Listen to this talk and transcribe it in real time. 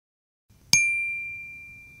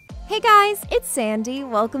Hey guys, it's Sandy.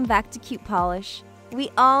 Welcome back to Cute Polish. We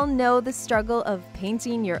all know the struggle of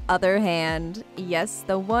painting your other hand. Yes,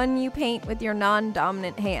 the one you paint with your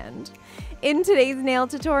non-dominant hand. In today's nail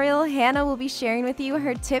tutorial, Hannah will be sharing with you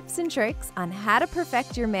her tips and tricks on how to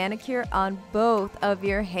perfect your manicure on both of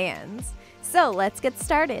your hands. So let's get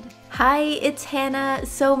started. Hi, it's Hannah.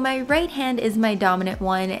 So my right hand is my dominant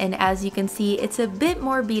one, and as you can see, it's a bit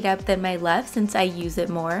more beat up than my left since I use it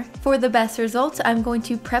more. For the best results, I'm going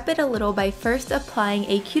to prep it a little by first applying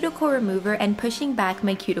a cuticle remover and pushing back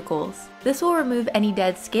my cuticles. This will remove any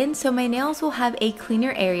dead skin so my nails will have a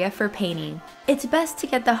cleaner area for painting. It's best to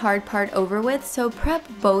get the hard part over with, so prep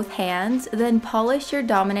both hands, then polish your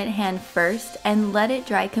dominant hand first and let it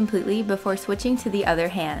dry completely before switching to the other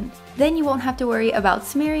hand. Then you won't have to worry about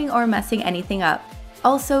smearing or messing anything up.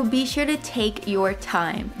 Also, be sure to take your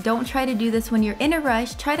time. Don't try to do this when you're in a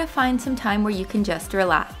rush, try to find some time where you can just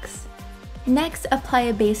relax. Next, apply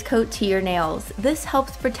a base coat to your nails. This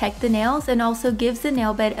helps protect the nails and also gives the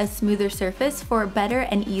nail bed a smoother surface for better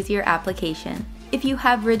and easier application. If you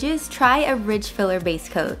have ridges, try a ridge filler base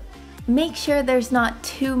coat. Make sure there's not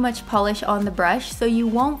too much polish on the brush so you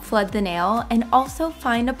won't flood the nail, and also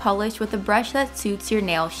find a polish with a brush that suits your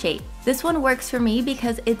nail shape. This one works for me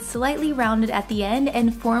because it's slightly rounded at the end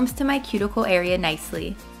and forms to my cuticle area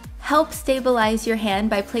nicely. Help stabilize your hand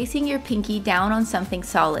by placing your pinky down on something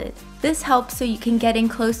solid. This helps so you can get in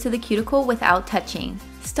close to the cuticle without touching.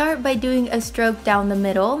 Start by doing a stroke down the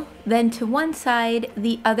middle, then to one side,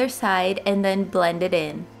 the other side, and then blend it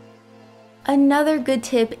in. Another good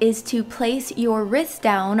tip is to place your wrist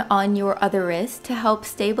down on your other wrist to help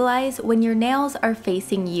stabilize when your nails are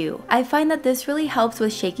facing you. I find that this really helps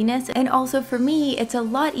with shakiness, and also for me, it's a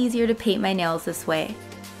lot easier to paint my nails this way.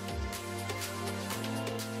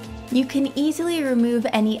 You can easily remove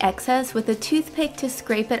any excess with a toothpick to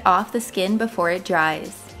scrape it off the skin before it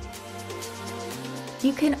dries.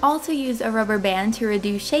 You can also use a rubber band to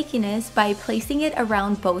reduce shakiness by placing it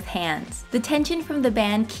around both hands. The tension from the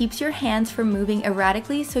band keeps your hands from moving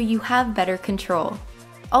erratically so you have better control.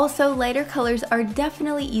 Also, lighter colors are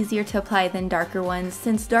definitely easier to apply than darker ones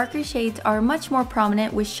since darker shades are much more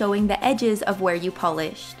prominent with showing the edges of where you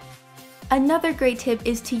polished. Another great tip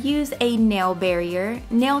is to use a nail barrier.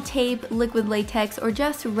 Nail tape, liquid latex, or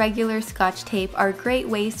just regular Scotch tape are great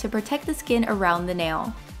ways to protect the skin around the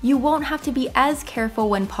nail. You won't have to be as careful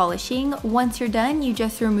when polishing. Once you're done, you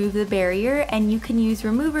just remove the barrier and you can use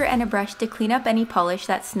remover and a brush to clean up any polish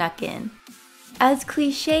that snuck in. As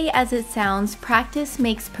cliche as it sounds, practice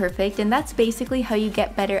makes perfect, and that's basically how you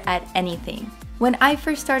get better at anything. When I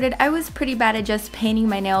first started, I was pretty bad at just painting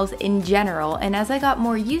my nails in general, and as I got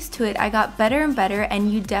more used to it, I got better and better,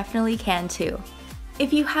 and you definitely can too.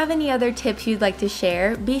 If you have any other tips you'd like to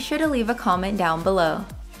share, be sure to leave a comment down below.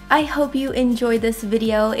 I hope you enjoyed this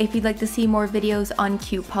video. If you'd like to see more videos on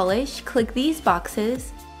Cute Polish, click these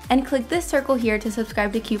boxes and click this circle here to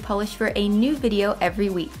subscribe to Cute Polish for a new video every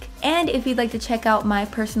week. And if you'd like to check out my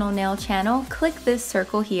personal nail channel, click this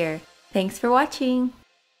circle here. Thanks for watching!